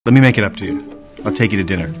Let me make it up to you. I'll take you to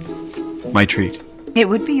dinner. My treat. It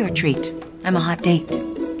would be your treat. I'm a hot date.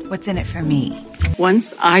 What's in it for me?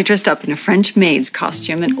 Once I dressed up in a French maid's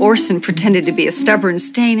costume and Orson pretended to be a stubborn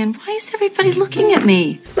stain, and why is everybody looking at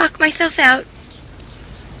me? Locked myself out.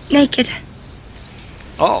 Naked.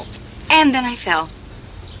 Oh. And then I fell.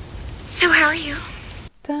 So how are you?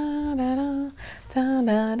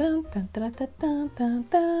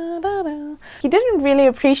 He didn't really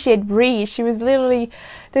appreciate Bree. She was literally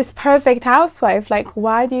this perfect housewife. Like,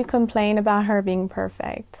 why do you complain about her being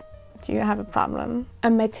perfect? Do you have a problem? A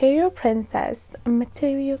material princess, a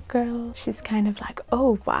material girl. She's kind of like,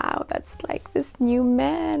 oh wow, that's like this new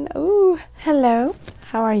man. Ooh. Hello,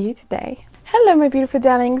 how are you today? Hello my beautiful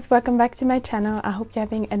darlings, welcome back to my channel. I hope you're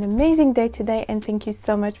having an amazing day today and thank you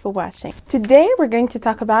so much for watching. Today we're going to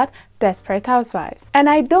talk about Desperate Housewives. And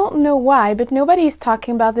I don't know why, but nobody is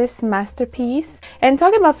talking about this masterpiece. And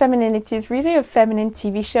talking about femininity is really a feminine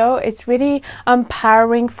TV show. It's really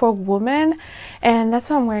empowering for women. And that's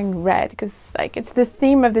why I'm wearing red, because like it's the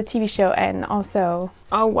theme of the TV show. And also,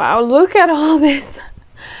 oh wow, look at all this.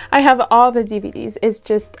 I have all the DVDs. It's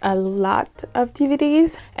just a lot of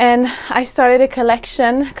DVDs, and I started a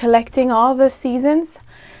collection collecting all the seasons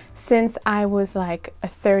since I was like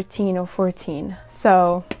 13 or 14.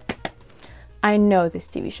 So I know this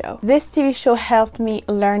TV show. This TV show helped me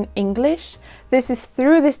learn English. This is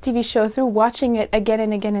through this TV show, through watching it again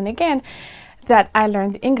and again and again, that I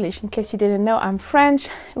learned English. In case you didn't know, I'm French.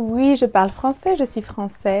 Oui, je parle français, je suis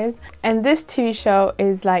française. And this TV show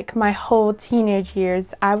is like my whole teenage years.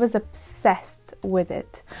 I was obsessed with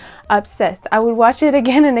it. Obsessed. I would watch it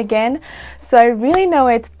again and again. So I really know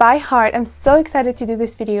it by heart. I'm so excited to do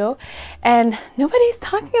this video. And nobody's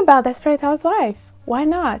talking about Desperate Housewives. Why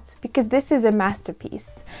not? Because this is a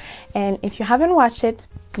masterpiece. And if you haven't watched it,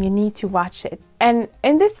 you need to watch it. And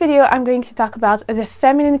in this video, I'm going to talk about the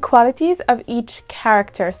feminine qualities of each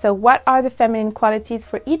character. So what are the feminine qualities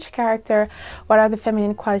for each character? What are the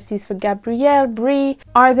feminine qualities for Gabrielle, Bree?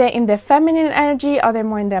 Are they in their feminine energy? Are they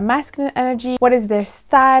more in their masculine energy? What is their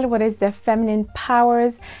style? What is their feminine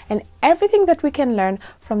powers? And everything that we can learn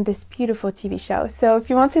from this beautiful TV show. So if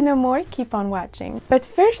you want to know more, keep on watching. But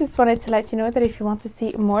first, just wanted to let you know that if you want to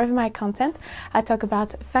see more of my content, I talk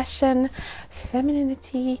about fashion,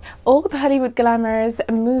 femininity, old Hollywood glamours,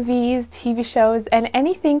 movies, TV shows, and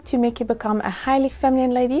anything to make you become a highly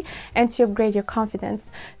feminine lady and to upgrade your confidence.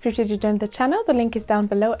 Feel free to join the channel, the link is down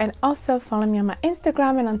below, and also follow me on my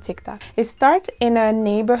Instagram and on TikTok. It starts in a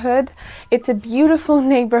neighborhood. It's a beautiful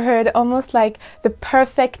neighborhood, almost like the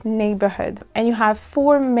perfect neighborhood. And you have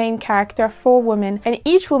four main characters, four women, and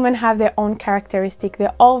each woman have their own characteristic.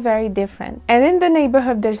 They're all very different. And in the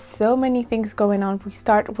neighborhood, there's so many things going on. We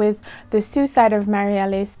start with the suicide of Mary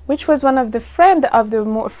Alice, which was one of the friend of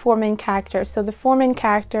the four main characters. So the four main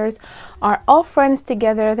characters are all friends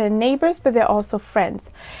together. They're neighbors, but they're also friends.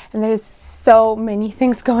 And there's so many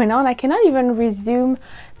things going on. I cannot even resume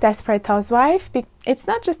Desperate Housewives. It's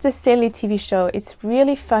not just a silly TV show. It's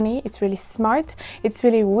really funny. It's really smart. It's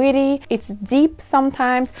really witty. It's deep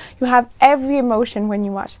sometimes. You have every emotion when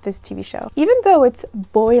you watch this TV show. Even though it's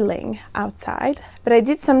boiling outside, but I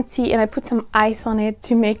did some tea and I put some ice on it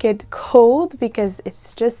to make it cold because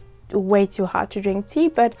it's just way too hot to drink tea,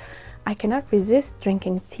 but I cannot resist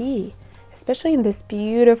drinking tea, especially in this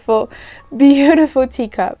beautiful, beautiful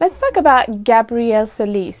teacup. Let's talk about Gabrielle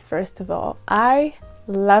Solis first of all. I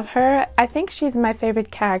love her. I think she's my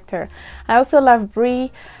favorite character. I also love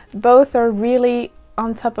Bree. Both are really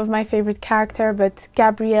on top of my favorite character, but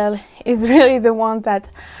Gabrielle is really the one that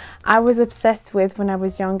I was obsessed with when I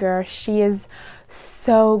was younger. She is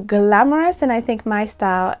so glamorous, and I think my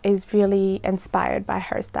style is really inspired by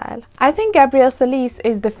her style. I think Gabrielle Solis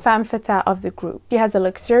is the femme fatale of the group. She has a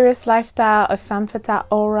luxurious lifestyle, a femme fatale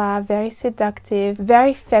aura, very seductive,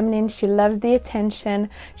 very feminine. She loves the attention.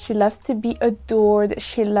 She loves to be adored.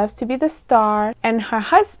 She loves to be the star. And her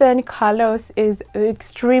husband, Carlos, is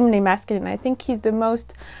extremely masculine. I think he's the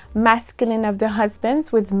most masculine of the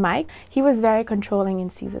husbands with Mike. He was very controlling in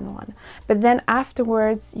season 1. But then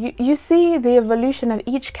afterwards, you see the evolution of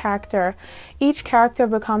each character. Each character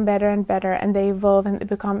become better and better, and they evolve and they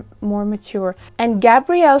become more mature. And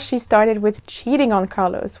Gabrielle, she started with cheating on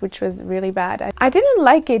Carlos, which was really bad. I didn't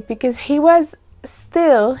like it because he was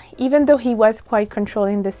still, even though he was quite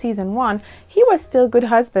controlling the season 1, he was still a good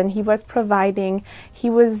husband. He was providing. He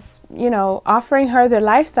was, you know, offering her the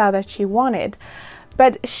lifestyle that she wanted.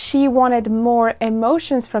 But she wanted more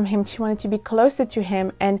emotions from him. She wanted to be closer to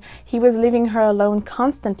him, and he was leaving her alone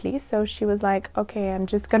constantly. So she was like, okay, I'm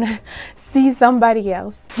just gonna see somebody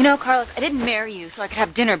else. You know, Carlos, I didn't marry you so I could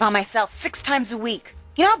have dinner by myself 6 times a week.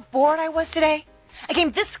 You know how bored I was today? I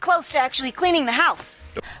came this close to actually cleaning the house.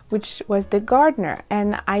 Which was the gardener,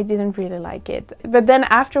 and I didn't really like it. But then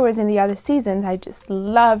afterwards in the other seasons, I just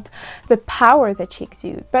loved the power that she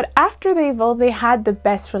exuded. But after they evolved, they had the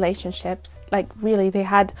best relationships. Like really, they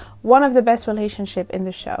had one of the best relationships in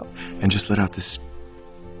the show. And just let out this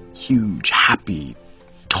huge, happy,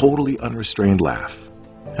 totally unrestrained laugh.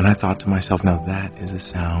 And I thought to myself, now that is a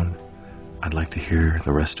sound I'd like to hear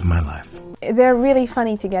the rest of my life. They're really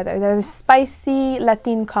funny together. They're a spicy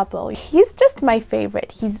Latin couple. He's just my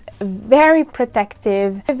favorite. He's very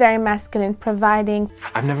protective, very masculine, providing.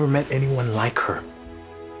 I've never met anyone like her.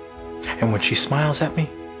 And when she smiles at me,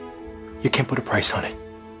 you can't put a price on it.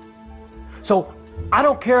 So I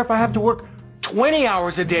don't care if I have to work 20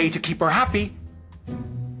 hours a day to keep her happy.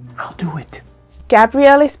 I'll do it.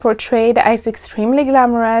 Gabrielle is portrayed as extremely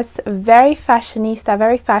glamorous, very fashionista,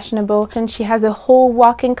 very fashionable, and she has a whole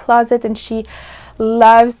walk-in closet, and she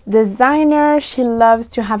loves designer, she loves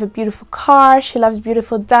to have a beautiful car, she loves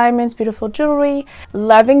beautiful diamonds, beautiful jewelry,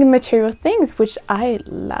 loving material things, which I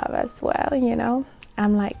love as well, you know.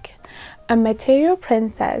 I'm like a material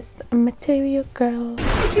princess, a material girl.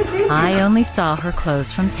 I only saw her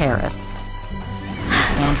clothes from Paris,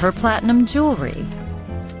 and her platinum jewelry,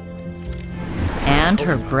 and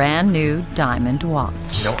her brand new diamond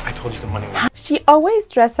watch. No, I told you the money was... She always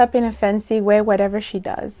dresses up in a fancy way, whatever she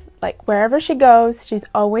does. Like wherever she goes, she's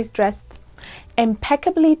always dressed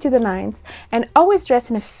impeccably to the nines, and always dressed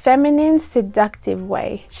in a feminine, seductive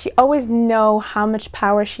way. She always knows how much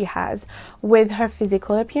power she has with her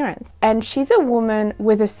physical appearance. And she's a woman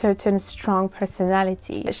with a certain strong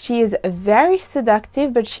personality. She is very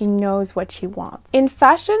seductive, but she knows what she wants. In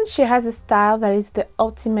fashion, she has a style that is the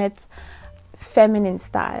ultimate feminine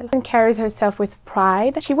style and carries herself with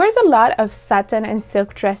pride. She wears a lot of satin and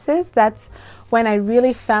silk dresses. That's when I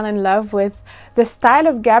really fell in love with the style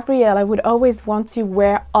of Gabrielle. I would always want to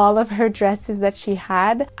wear all of her dresses that she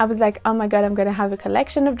had. I was like, oh my god, I'm gonna have a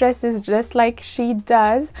collection of dresses just like she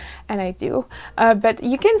does, and I do. But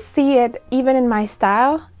you can see it even in my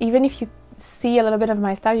style. Even if you see a little bit of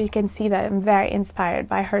my style, you can see that I'm very inspired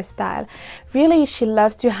by her style. Really, she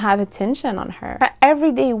loves to have attention on her. Her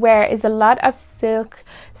everyday wear is a lot of silk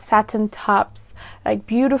satin tops, like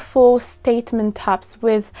beautiful statement tops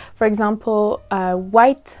with, for example,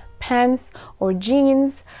 white pants or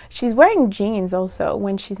jeans. She's wearing jeans also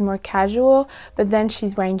when she's more casual, but then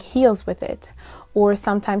she's wearing heels with it. Or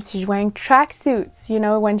sometimes she's wearing tracksuits, you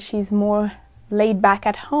know, when she's more laid back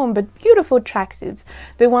at home, but beautiful tracksuits.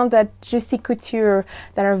 The ones that Juicy Couture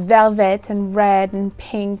that are velvet and red and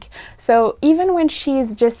pink. So even when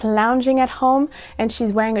she's just lounging at home and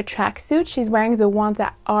she's wearing a tracksuit, she's wearing the ones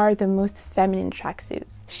that are the most feminine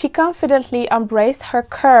tracksuits. She confidently embraced her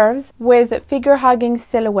curves with a figure-hugging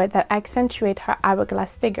silhouette that accentuate her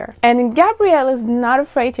hourglass figure. And Gabrielle is not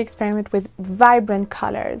afraid to experiment with vibrant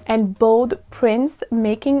colors and bold prints,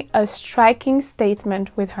 making a striking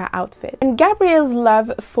statement with her outfit. And Gabrielle's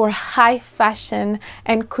love for high fashion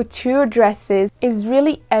and couture dresses is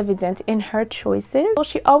really evident in her choices.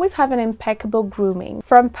 She always has an impeccable grooming.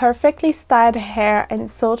 From perfectly styled hair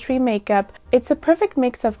and sultry makeup, it's a perfect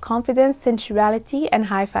mix of confidence, sensuality, and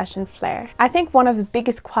high fashion flair. I think one of the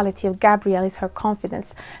biggest qualities of Gabrielle is her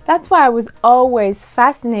confidence. That's why I was always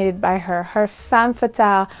fascinated by her femme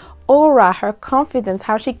fatale aura, her confidence,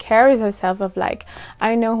 how she carries herself of like,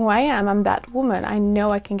 I know who I am, I'm that woman, I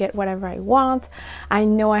know I can get whatever I want, I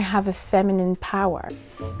know I have a feminine power.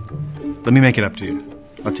 Let me make it up to you.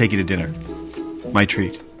 I'll take you to dinner. My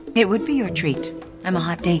treat. It would be your treat. I'm a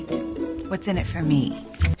hot date. What's in it for me?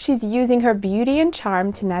 She's using her beauty and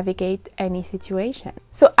charm to navigate any situation.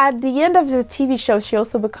 So at the end of the TV show, she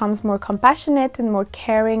also becomes more compassionate and more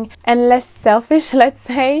caring and less selfish, let's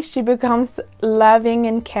say. She becomes loving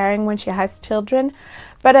and caring when she has children.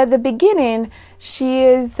 But at the beginning, she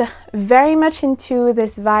is very much into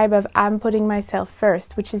this vibe of I'm putting myself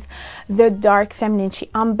first, which is the dark feminine. She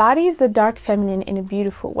embodies the dark feminine in a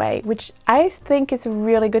beautiful way, which I think is a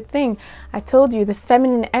really good thing. I told you, the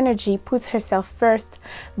feminine energy puts herself first.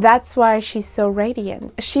 That's why she's so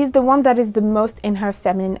radiant. She's the one that is the most in her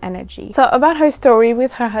feminine energy. So about her story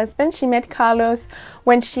with her husband, she met Carlos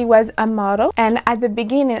when she was a model. And at the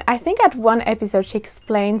beginning, I think at one episode, she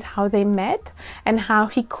explains how they met and how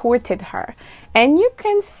he courted her. And you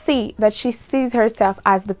can see that she sees herself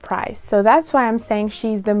as the prize. So that's why I'm saying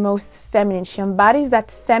she's the most feminine. She embodies that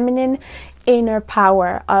feminine inner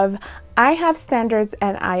power of I have standards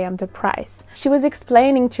and I am the prize. She was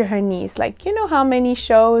explaining to her niece, like, you know how many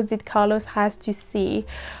shows did Carlos has to see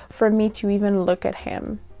for me to even look at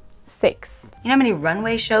him? 6. You know how many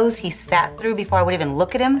runway shows he sat through before I would even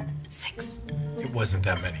look at him? 6. It wasn't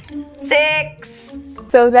that many. 6.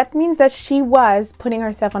 So that means that she was putting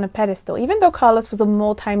herself on a pedestal. Even though Carlos was a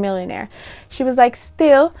multi-millionaire, she was like,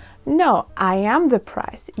 still, no, I am the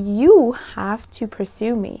prize. You have to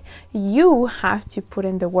pursue me. You have to put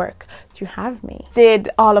in the work to have me. Did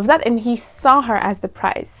all of that, and he saw her as the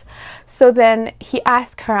prize. So then he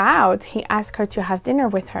asked her out. He asked her to have dinner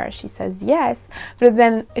with her. She says yes. But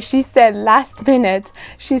then she said last minute,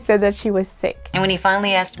 she said that she was sick. And when he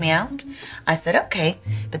finally asked me out, I said okay.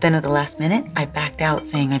 But then at the last minute, I backed out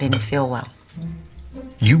saying I didn't feel well.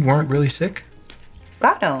 You weren't really sick?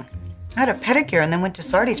 God, no. I had a pedicure and then went to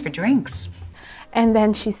Sardi's for drinks. And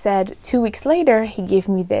then she said 2 weeks later, he gave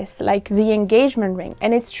me this, like the engagement ring.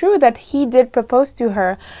 And it's true that he did propose to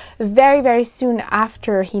her very, very soon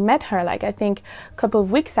after he met her. Like, I think a couple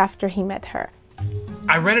of weeks after he met her.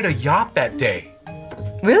 I rented a yacht that day.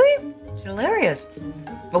 Really? It's hilarious.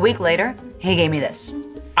 A week later, he gave me this.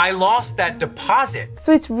 I lost that deposit.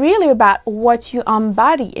 So it's really about what you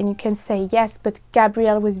embody. And you can say, yes, but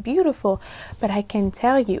Gabrielle was beautiful. But I can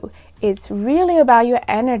tell you, it's really about your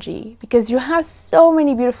energy, because you have so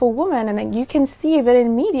many beautiful women, and you can see even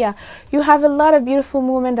in media, you have a lot of beautiful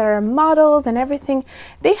women that are models and everything.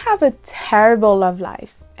 They have a terrible love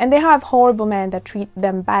life, and they have horrible men that treat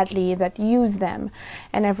them badly, that use them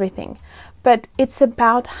and everything. But it's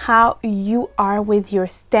about how you are with your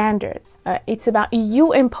standards. It's about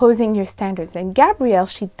you imposing your standards. And Gabrielle,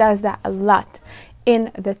 she does that a lot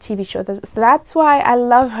in the TV show. So that's why I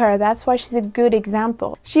love her. That's why she's a good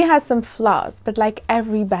example. She has some flaws, but like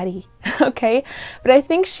everybody, okay? But I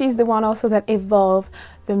think she's the one also that evolved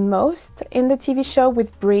the most in the TV show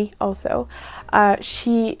with Bree also.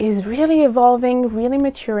 She is really evolving, really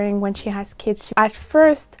maturing when she has kids. At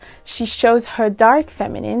first, she shows her dark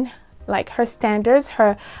feminine, like her standards,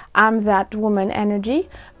 her I'm that woman energy,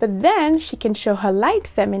 but then she can show her light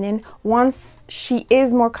feminine once she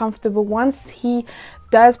is more comfortable. Once he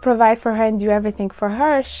does provide for her and do everything for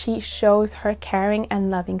her, she shows her caring and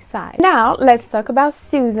loving side. Now let's talk about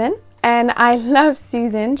Susan. And I love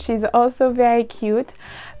Susan. She's also very cute,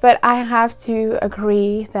 but I have to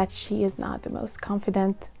agree that she is not the most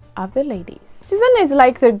confident of the ladies. Susan is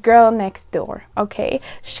like the girl next door, okay?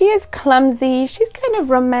 She is clumsy, she's kind of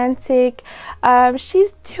romantic,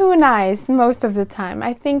 she's too nice most of the time.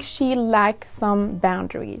 I think she lacks some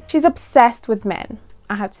boundaries. She's obsessed with men,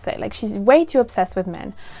 I have to say. Like, she's way too obsessed with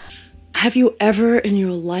men. Have you ever in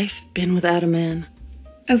your life been without a man?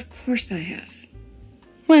 Of course I have.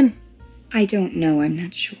 When? I don't know, I'm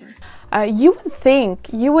not sure. You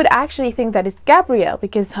would actually think that it's Gabrielle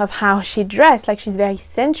because of how she dressed, like she's very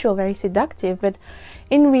sensual, very seductive, but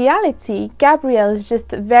in reality, Gabrielle is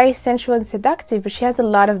just very sensual and seductive, but she has a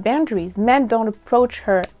lot of boundaries. Men don't approach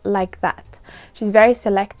her like that. She's very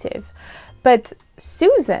selective. But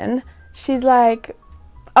Susan, she's like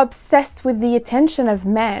obsessed with the attention of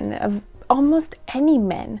men, of almost any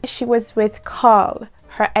men. She was with Carl,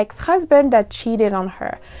 her ex-husband that cheated on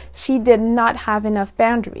her. She did not have enough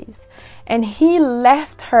boundaries. And he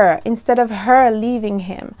left her instead of her leaving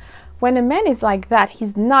him. When a man is like that,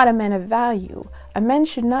 he's not a man of value. A man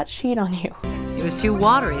should not cheat on you. It was too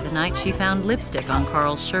watery the night she found lipstick on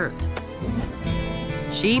Carl's shirt.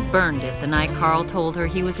 She burned it the night Carl told her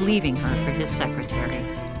he was leaving her for his secretary.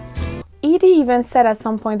 Edie even said at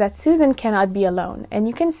some point that Susan cannot be alone. And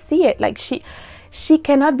you can see it, like she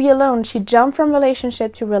cannot be alone. She jumped from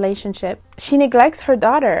relationship to relationship. She neglects her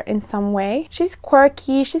daughter in some way. She's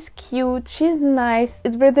quirky, she's cute, she's nice,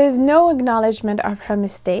 but there's no acknowledgement of her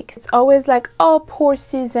mistakes. It's always like, oh, poor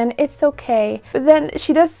Susan, it's okay. But then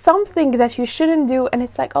she does something that you shouldn't do, and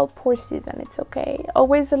it's like, oh, poor Susan, it's okay.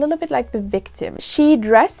 Always a little bit like the victim. She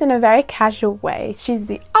dressed in a very casual way. She's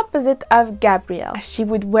the opposite of Gabrielle. She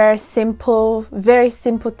would wear simple, very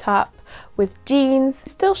simple top with jeans,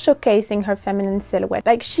 still showcasing her feminine silhouette.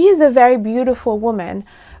 Like, she is a very beautiful woman,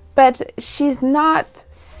 but she's not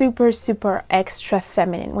super extra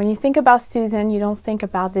feminine. When you think about Susan, you don't think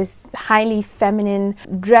about this highly feminine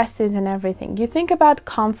dresses and everything. You think about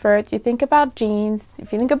comfort, you think about jeans,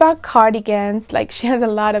 if you think about cardigans, like she has a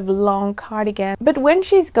lot of long cardigans. But when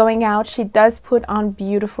she's going out, she does put on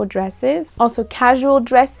beautiful dresses, also casual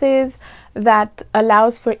dresses that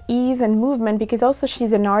allows for ease and movement, because also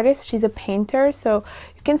she's an artist, she's a painter, so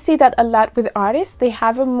you can see that a lot with artists. They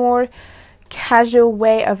have a more casual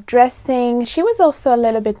way of dressing. She was also a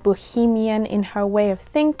little bit bohemian in her way of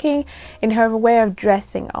thinking, in her way of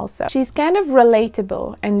dressing also. She's kind of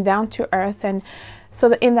relatable and down to earth, and so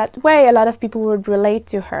that in that way a lot of people would relate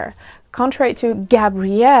to her. Contrary to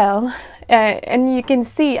Gabrielle, and you can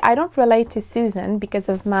see I don't relate to Susan because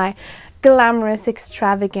of my glamorous,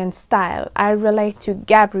 extravagant style. I relate to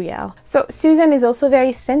Gabrielle. So Susan is also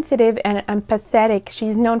very sensitive and empathetic.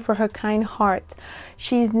 She's known for her kind heart.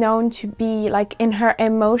 She's known to be like in her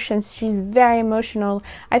emotions. She's very emotional.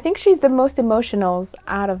 I think she's the most emotional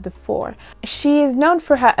out of the four. She is known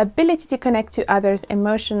for her ability to connect to others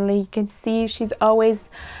emotionally. You can see she's always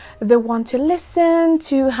the one to listen,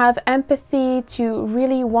 to have empathy, to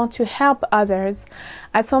really want to help others.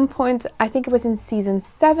 At some point, I think it was in season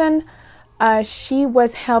 7, she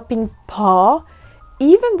was helping Paul,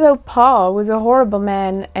 even though Paul was a horrible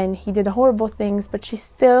man and he did horrible things, but she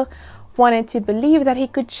still wanted to believe that he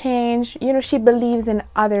could change. You know, she believes in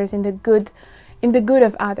others, in the good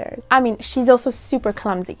of others. I mean, she's also super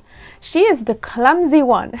clumsy. She is the clumsy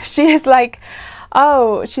one. She is like,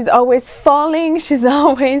 oh, she's always falling. She's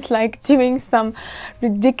always like doing some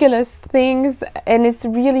ridiculous things. And it's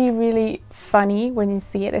really, really funny when you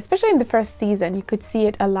see it, especially in the first season. You could see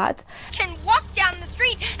it a lot. Can walk down the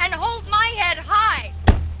street and hold my head high.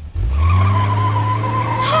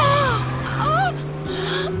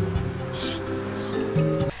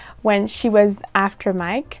 When she was after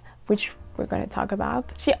Mike, which we're going to talk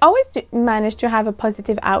about, she always managed to have a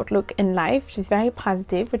positive outlook in life. She's very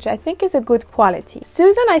positive, which I think is a good quality.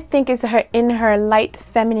 Susan, I think, is in her light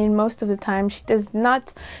feminine most of the time. She's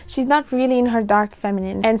not really in her dark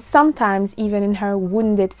feminine, and sometimes even in her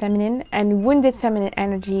wounded feminine. And wounded feminine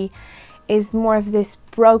energy is more of this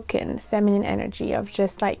broken feminine energy of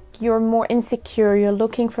just like you're more insecure, you're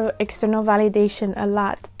looking for external validation a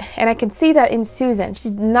lot. And I can see that in Susan.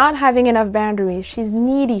 She's not having enough boundaries. She's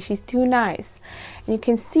needy. She's too nice. And you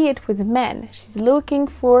can see it with men. She's looking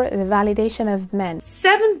for the validation of men.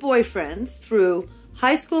 7 boyfriends through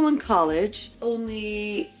high school and college,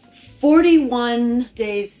 only 41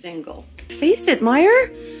 days single. Face it,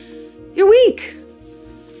 Meyer, you're weak.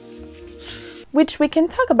 Which we can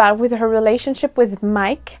talk about with her relationship with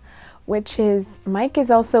Mike, Mike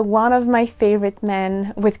is also one of my favorite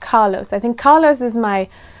men with Carlos. I think Carlos is my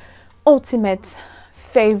ultimate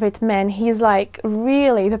favorite man. He's like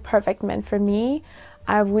really the perfect man for me.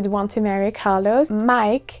 I would want to marry Carlos.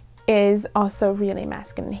 Mike is also really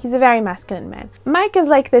masculine. He's a very masculine man. Mike is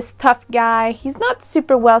like this tough guy. He's not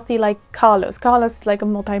super wealthy like Carlos. Carlos is like a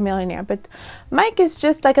multimillionaire, but Mike is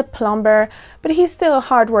just like a plumber, but he's still a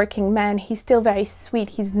hardworking man. He's still very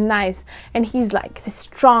sweet. He's nice, and he's like the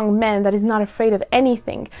strong man that is not afraid of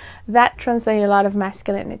anything. That translates a lot of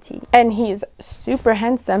masculinity. And he's super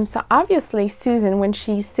handsome. So obviously Susan, when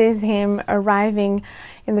she sees him arriving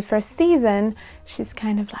in the first season, she's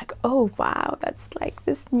kind of like, oh wow, that's like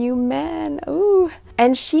this new man. Ooh.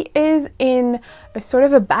 And she is in a sort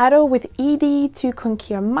of a battle with Edie to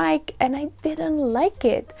conquer Mike, and I didn't like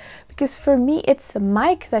it, because for me it's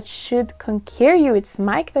Mike that should conquer you. It's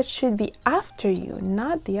Mike that should be after you,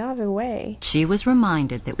 not the other way. She was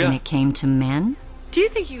reminded that when it came to men, Do you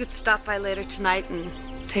think you could stop by later tonight and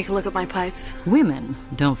take a look at my pipes? women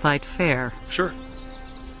don't fight fair. Sure.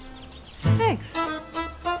 Thanks.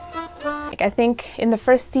 I think in the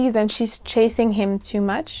first season she's chasing him too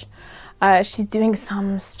much. She's doing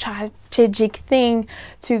some strategic thing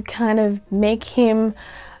to kind of make him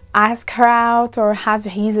ask her out or have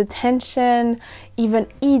his attention. Even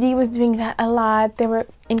Edie was doing that a lot. They were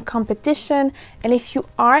in competition, and if you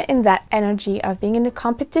are in that energy of being in a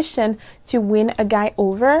competition to win a guy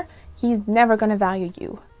over, he's never gonna value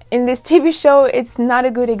you. In this TV show, it's not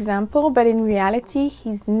a good example, but in reality,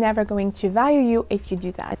 he's never going to value you if you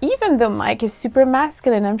do that. Even though Mike is super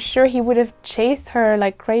masculine, I'm sure he would have chased her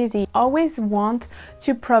like crazy. Always want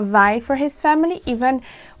to provide for his family, even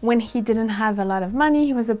when he didn't have a lot of money.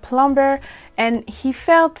 He was a plumber, and he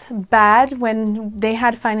felt bad when they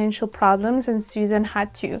had financial problems and Susan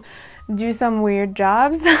had to do some weird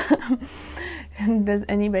jobs. Does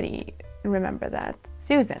anybody remember that?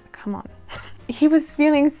 Susan, come on. He was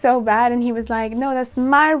feeling so bad, and he was like, no, that's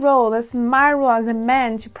my role as a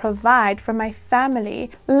man to provide for my family.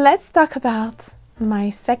 Let's talk about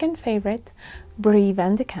my second favorite, Bree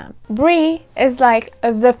Van de Kamp. Bree is like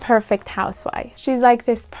the perfect housewife. She's like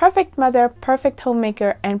this perfect mother, perfect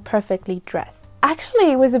homemaker, and perfectly dressed.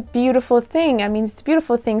 Actually, it was a beautiful thing. I mean, it's a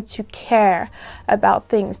beautiful thing to care about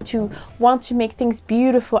things, to want to make things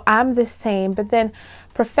beautiful. I'm the same, but then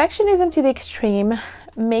perfectionism to the extreme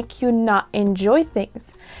make you not enjoy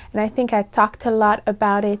things. And I think I talked a lot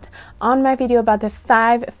about it on my video about the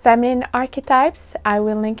 5 feminine archetypes. I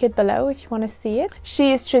will link it below if you want to see it.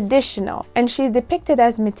 She is traditional, and she's depicted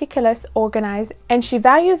as meticulous, organized, and she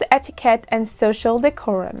values etiquette and social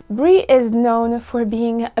decorum. Bree is known for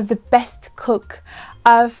being the best cook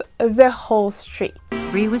of the whole street.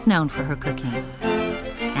 Bree was known for her cooking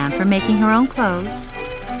and for making her own clothes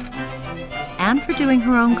and for doing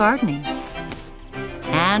her own gardening,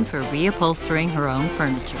 and for reupholstering her own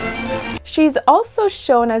furniture. She's also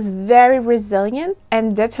shown as very resilient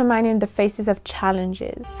and determined in the faces of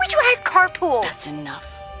challenges. We drive carpool. That's enough.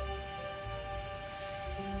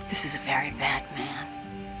 This is a very bad man.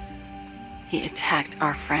 He attacked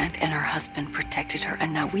our friend and her husband protected her,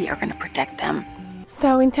 and now we are going to protect them.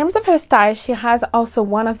 So in terms of her style, she has also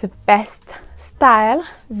one of the best style,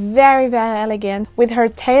 very, very elegant, with her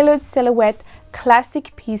tailored silhouette,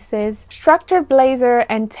 classic pieces, structured blazer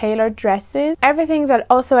and tailored dresses, everything that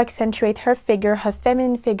also accentuate her figure, her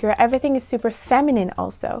feminine figure. Everything is super feminine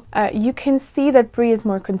also. You can see that Bree is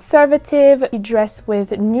more conservative. She dressed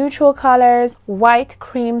with neutral colors, white,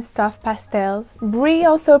 cream, soft pastels. Bree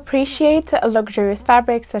also appreciates luxurious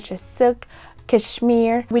fabrics such as silk,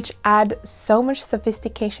 cashmere, which add so much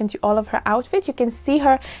sophistication to all of her outfits. You can see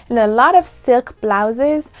her in a lot of silk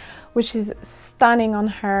blouses, which is stunning on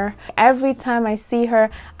her. Every time I see her,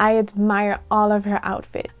 I admire all of her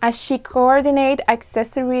outfits. As she coordinates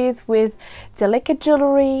accessories with delicate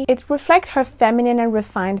jewelry, it reflects her feminine and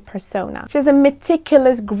refined persona. She has a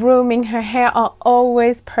meticulous grooming. Her hair are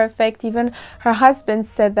always perfect. Even her husband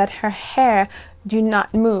said that her hair do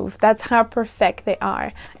not move. That's how perfect they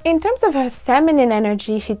are. In terms of her feminine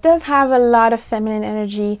energy, she does have a lot of feminine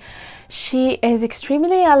energy. She is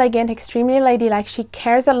extremely elegant, extremely ladylike. She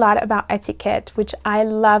cares a lot about etiquette, which I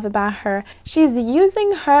love about her. She's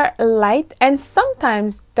using her light and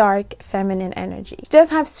sometimes dark feminine energy. She does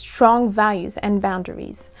have strong values and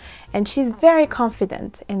boundaries, and she's very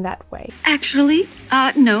confident in that way. Actually,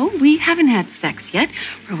 no, we haven't had sex yet.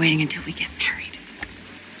 We're waiting until we get married.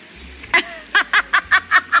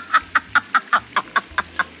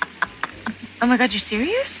 Oh my God, you're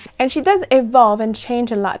serious? And she does evolve and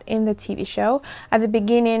change a lot in the TV show. At the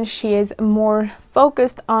beginning, she is more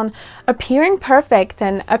focused on appearing perfect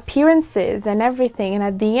and appearances and everything. And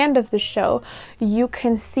at the end of the show, you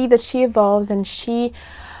can see that she evolves and she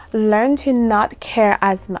learned to not care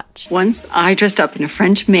as much. Once I dressed up in a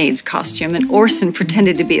French maid's costume and Orson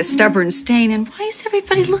pretended to be a stubborn stain, and why is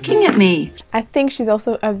everybody looking at me? I think she's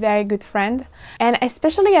also a very good friend. And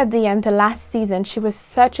especially at the end, the last season, she was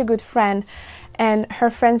such a good friend. And her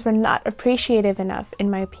friends were not appreciative enough, in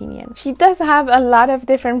my opinion. She does have a lot of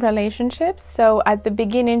different relationships. So at the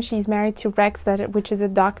beginning, she's married to Rex, which is a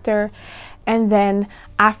doctor. And then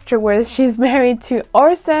afterwards, she's married to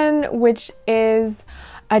Orson, which is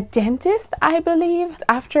a dentist, I believe.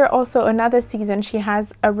 After also another season, she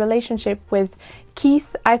has a relationship with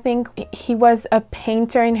Keith. I think he was a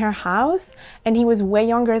painter in her house and he was way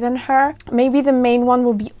younger than her. Maybe the main one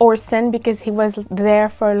will be Orson because he was there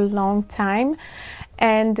for a long time.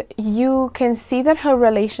 And you can see that her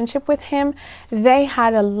relationship with him, they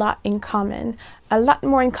had a lot in common. A lot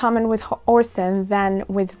more in common with Orson than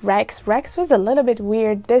with Rex. Rex was a little bit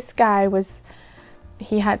weird. This guy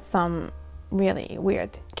he had some really weird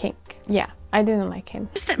kink. Yeah, I didn't like him.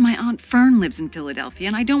 Just that my Aunt Fern lives in Philadelphia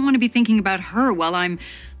and I don't want to be thinking about her while I'm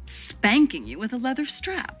spanking you with a leather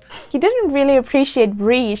strap. He didn't really appreciate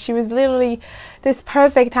Bree. She was literally this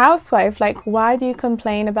perfect housewife. Like, why do you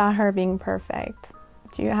complain about her being perfect?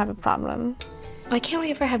 Do you have a problem? Why can't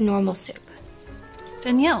we ever have normal soup?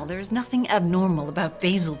 Danielle, there's nothing abnormal about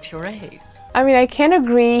basil puree. I mean, I can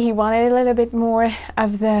agree. He wanted a little bit more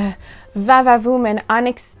of the va-va-voom and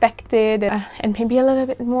unexpected, and maybe a little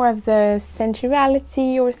bit more of the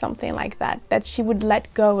sensuality or something like that, that she would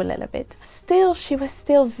let go a little bit. Still, she was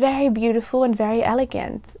still very beautiful and very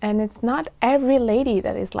elegant, and it's not every lady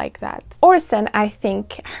that is like that. Orson, I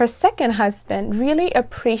think, her second husband, really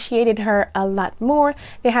appreciated her a lot more.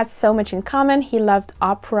 They had so much in common. He loved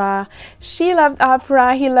opera. She loved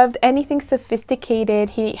opera. He loved anything sophisticated.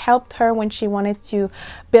 He helped her when she wanted to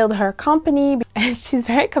build her company, and she's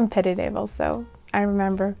very competitive also. I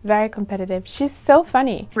remember, very competitive. She's so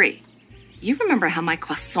funny. Bree, you remember how my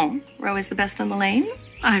croissant were always the best on the lane?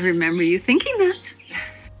 I remember you thinking that.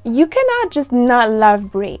 You cannot just not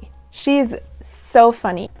love Bree. She's so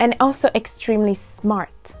funny and also extremely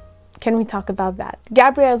smart. Can we talk about that?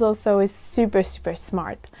 Gabrielle also is super, super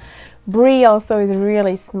smart. Bree also is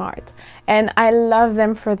really smart, and I love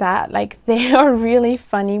them for that. Like, they are really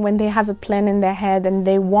funny when they have a plan in their head and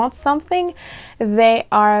they want something. They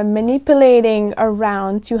are manipulating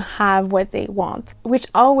around to have what they want, which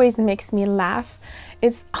always makes me laugh.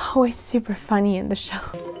 It's always super funny in the show.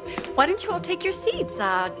 Why don't you all take your seats?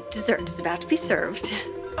 Dessert is about to be served.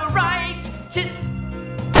 All right,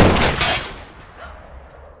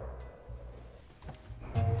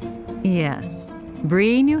 Yes,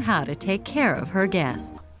 Bree knew how to take care of her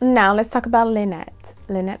guests. Now let's talk about Lynette.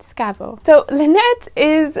 Lynette Scavo. So Lynette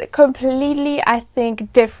is completely, I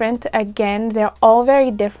think, different. Again, they're all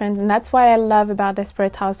very different, and that's what I love about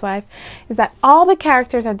Desperate Housewife, is that all the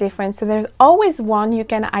characters are different, so there's always one you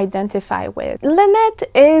can identify with. Lynette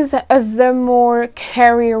is the more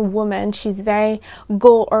career woman. She's very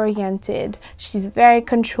goal-oriented. She's very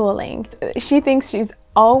controlling. She thinks she's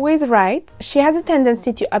always right. She has a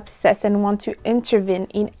tendency to obsess and want to intervene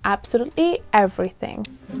in absolutely everything.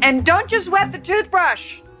 And don't just wet the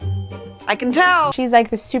toothbrush. I can tell. She's like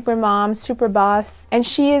the super mom, super boss, and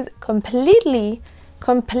she is completely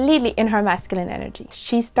in her masculine energy.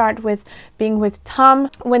 She started with being with Tom.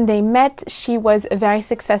 When they met, she was very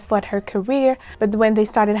successful at her career, but when they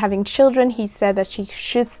started having children, he said that she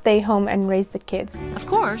should stay home and raise the kids. Of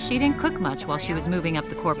course, she didn't cook much while she was moving up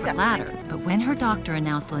the corporate ladder. But when her doctor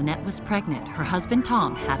announced Lynette was pregnant, her husband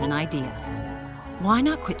Tom had an idea. Why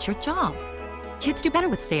not quit your job? Kids do better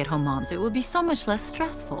with stay-at-home moms. It would be so much less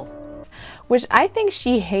stressful. Which I think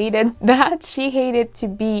she hated that. She hated to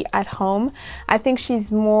be at home. I think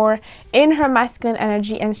she's more in her masculine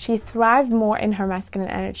energy, and she thrived more in her masculine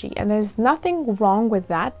energy. And there's nothing wrong with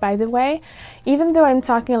that, by the way. Even though I'm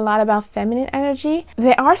talking a lot about feminine energy,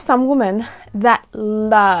 there are some women that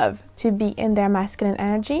love to be in their masculine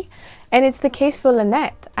energy. And it's the case for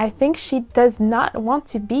Lynette. I think she does not want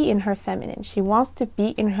to be in her feminine. She wants to be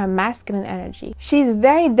in her masculine energy. She's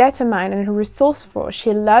very determined and resourceful.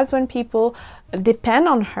 She loves when people depend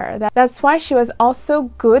on her. That's why she was also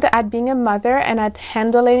good at being a mother and at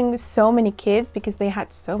handling so many kids, because they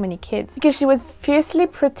had so many kids. Because she was fiercely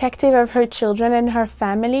protective of her children and her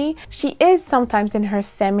family. She is sometimes in her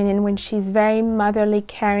feminine when she's very motherly,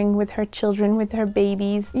 caring with her children, with her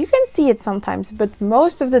babies. You can see it sometimes, but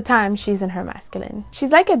most of the time she's in her masculine.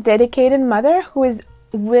 She's like a dedicated mother who is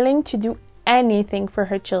willing to do anything for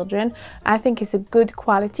her children. I think it's a good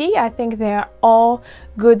quality. I think they're all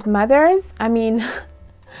good mothers. I mean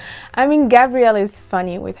Gabrielle is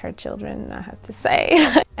funny with her children, I have to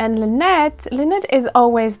say. And Lynette is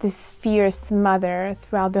always this fierce mother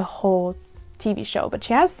throughout the whole TV show, but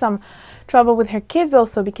she has some trouble with her kids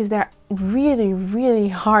also, because they're really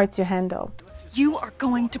hard to handle. You are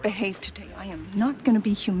going to behave today. I am not going to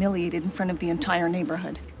be humiliated in front of the entire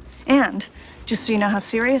neighborhood. And just so you know how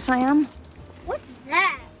serious I am, What's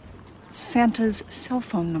that? Santa's cell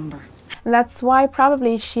phone number. And that's why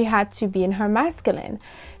probably she had to be in her masculine.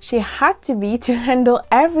 She had to be to handle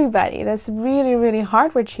everybody. That's really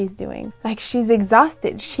hard what she's doing. Like, she's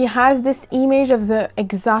exhausted. She has this image of the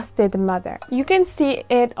exhausted mother. You can see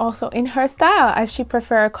it also in her style, as she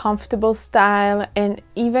prefers a comfortable style, and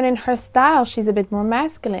even in her style she's a bit more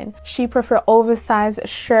masculine. She prefers oversized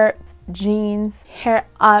shirts, jeans, hair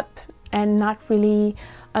up, and not really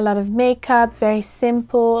a lot of makeup, very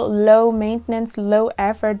simple, low maintenance, low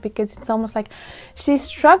effort, because it's almost like she's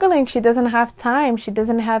struggling. She doesn't have time. She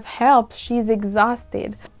doesn't have help. She's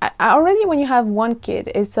exhausted. Already when you have one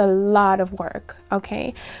kid, it's a lot of work,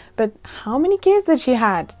 okay? But how many kids did she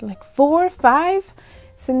had? Like 4, 5?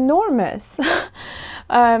 It's enormous.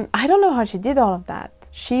 I don't know how she did all of that.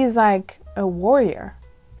 She's like a warrior.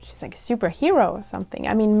 She's like a superhero or something.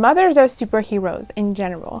 I mean, mothers are superheroes in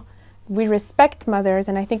general. We respect mothers,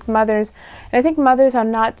 and I think mothers are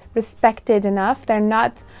not respected enough. They're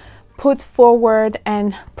not put forward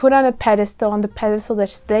and put on the pedestal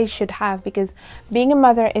that they should have, because being a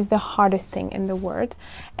mother is the hardest thing in the world,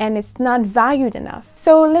 and it's not valued enough.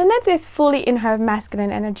 So Lynette is fully in her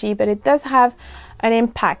masculine energy, but it does have an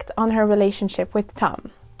impact on her relationship with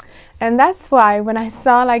Tom. And that's why when I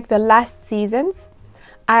saw like the last seasons,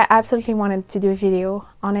 I absolutely wanted to do a video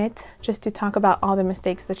on it, just to talk about all the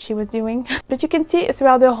mistakes that she was doing. But you can see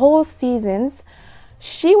throughout the whole seasons,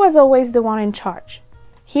 she was always the one in charge.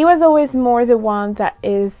 He was always more the one that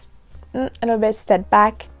is a little bit stepped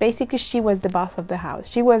back. Basically, she was the boss of the house.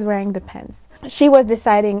 She was wearing the pants. She was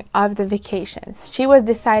deciding of the vacations. She was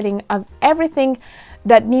deciding of everything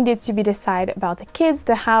that needed to be decided about the kids,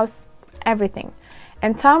 the house, everything.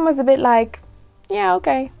 And Tom was a bit like, yeah,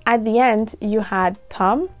 okay. At the end, you had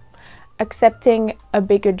Tom accepting a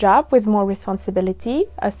bigger job with more responsibility,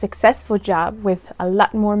 a successful job with a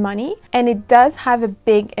lot more money. And it does have a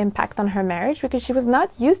big impact on her marriage, because she was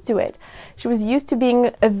not used to it. She was used to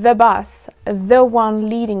being the boss, the one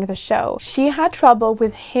leading the show. She had trouble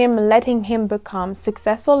with him letting him become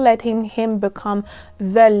successful, letting him become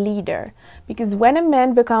the leader. Because when a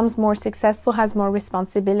man becomes more successful, has more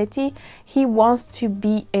responsibility, he wants to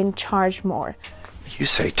be in charge more. You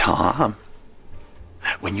say, Tom,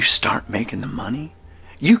 when you start making the money,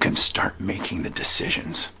 you can start making the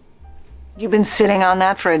decisions. You've been sitting on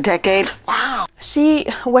that for a decade? Wow. She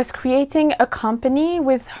was creating a company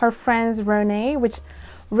with her friends Renee, which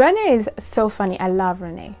Renee is so funny. I love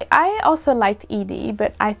Renee. I also liked Edie,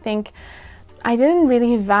 but I think I didn't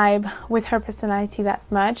really vibe with her personality that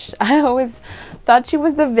much. I always thought she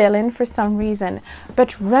was the villain for some reason.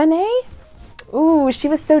 But Renee, ooh, she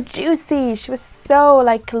was so juicy. She was so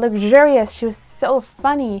like luxurious. She was so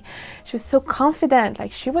funny. She was so confident.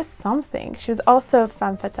 Like she was something. She was also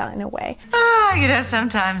femme fatale in a way. You know,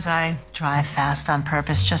 sometimes I drive fast on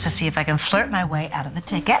purpose just to see if I can flirt my way out of the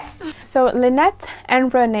ticket. So Lynette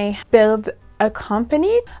and Renee built a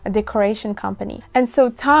company, a decoration company. And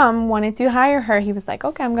so Tom wanted to hire her. He was like,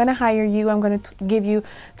 okay, I'm gonna hire you. I'm gonna give you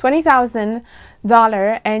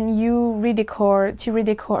 $20,000 and you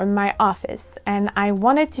redecor my office. And I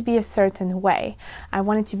want it to be a certain way. I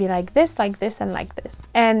want it to be like this, and like this.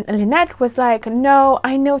 And Lynette was like, no,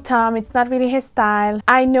 I know Tom, it's not really his style.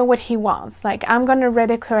 I know what he wants. Like, I'm gonna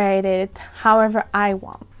redecorate it however I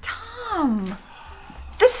want. Tom,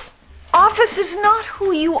 this office is not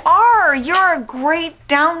who you are. You're a great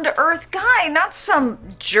down-to-earth guy, not some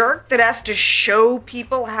jerk that has to show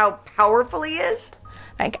people how powerful he is.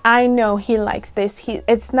 Like, I know he likes this.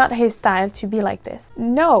 It's not his style to be like this.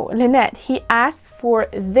 No, Lynette, he asked for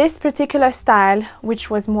this particular style, which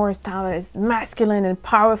was more stylized, masculine and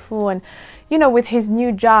powerful. And, you know, with his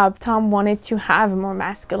new job, Tom wanted to have a more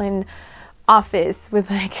masculine office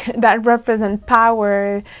with like that represent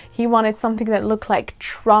power. He wanted something that looked like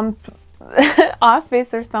Trump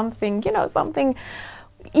office or something, you know, something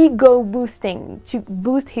ego boosting, to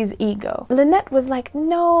boost his ego. Lynette was like,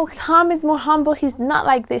 no, Tom is more humble. He's not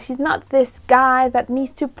like this. He's not this guy that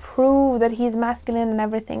needs to prove that he's masculine and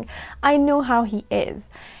everything. I know how he is.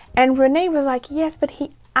 And Renee was like, yes, but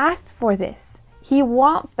he asked for this. He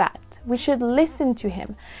wants that. We should listen to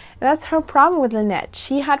him. And that's her problem with Lynette.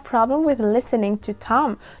 She had problem with listening to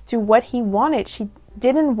Tom, to what he wanted. She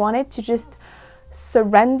didn't want it to just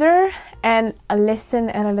surrender and listen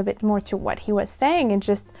a little bit more to what he was saying and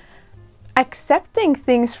just accepting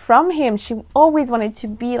things from him. She always wanted to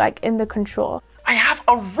be like in the control. I have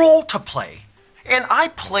a role to play, and I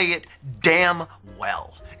play it damn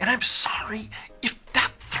well. And I'm sorry if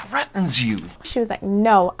that threatens you. She was like,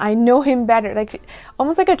 no, I know him better. Like,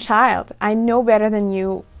 almost like a child. I know better than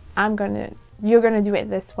you. You're gonna do it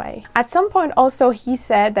this way. At some point also, he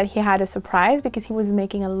said that he had a surprise because he was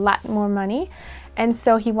making a lot more money. And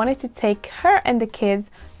so he wanted to take her and the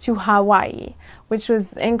kids to Hawaii, which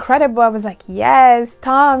was incredible. I was like, yes,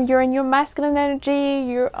 Tom, you're in your masculine energy.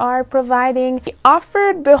 You are providing. He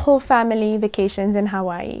offered the whole family vacations in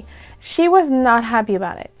Hawaii. She was not happy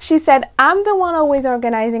about it. She said, I'm the one always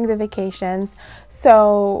organizing the vacations,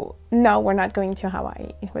 so no, we're not going to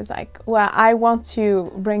Hawaii. It was like, well, I want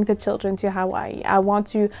to bring the children to Hawaii. I want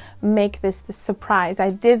to make this surprise. I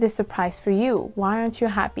did this surprise for you. Why aren't you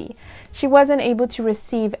happy? She wasn't able to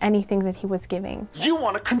receive anything that he was giving. You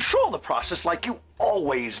want to control the process like you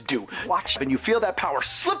always do. Watch, and you feel that power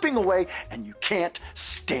slipping away, and you can't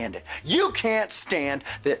stand it. You can't stand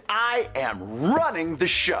that I am running the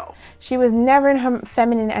show. She was never in her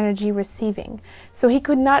feminine energy receiving, so he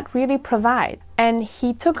could not really provide. And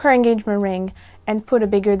he took her engagement ring and put a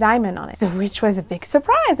bigger diamond on it, so which was a big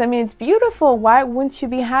surprise. I mean, it's beautiful. Why wouldn't you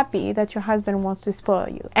be happy that your husband wants to spoil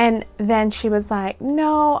you? And then she was like,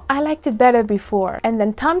 no, I liked it better before. And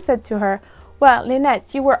then Tom said to her, well,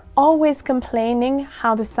 Lynette, you were always complaining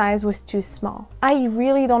how the size was too small. I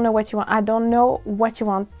really don't know what you want. I don't know what you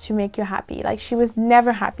want to make you happy. Like, she was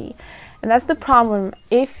never happy. And that's the problem.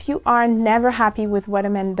 If you are never happy with what a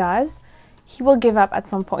man does, he will give up at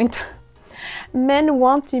some point. Men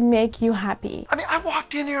want to make you happy. I mean, I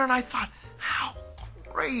walked in here and I thought, how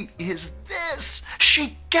great is this?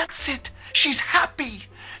 She gets it. She's happy.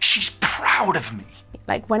 She's proud of me.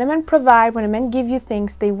 Like, when a man provide, when a man give you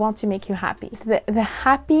things, they want to make you happy. The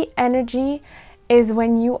happy energy is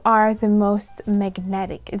when you are the most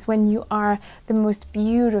magnetic. It's when you are the most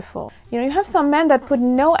beautiful. You know, you have some men that put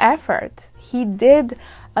no effort. He did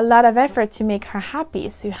a lot of effort to make her happy,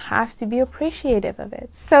 so you have to be appreciative of it.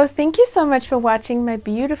 So thank you so much for watching, my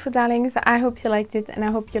beautiful darlings. I hope you liked it, and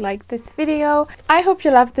I hope you liked this video. I hope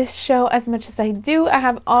you love this show as much as I do. I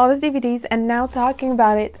have all the DVDs, and now talking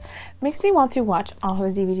about it makes me want to watch all the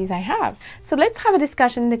DVDs I have. So let's have a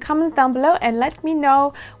discussion in the comments down below and let me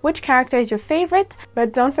know which character is your favorite.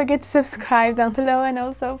 But don't forget to subscribe down below, and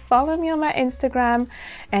also follow me on my Instagram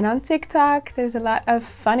and on TikTok. There's a lot of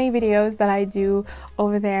funny videos that I do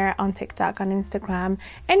over there on TikTok, on Instagram,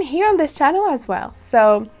 and here on this channel as well.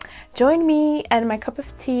 So join me and my cup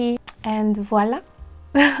of tea, and voila.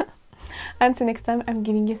 Until next time, I'm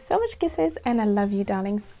giving you so much kisses, and I love you,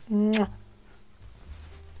 darlings. Mwah.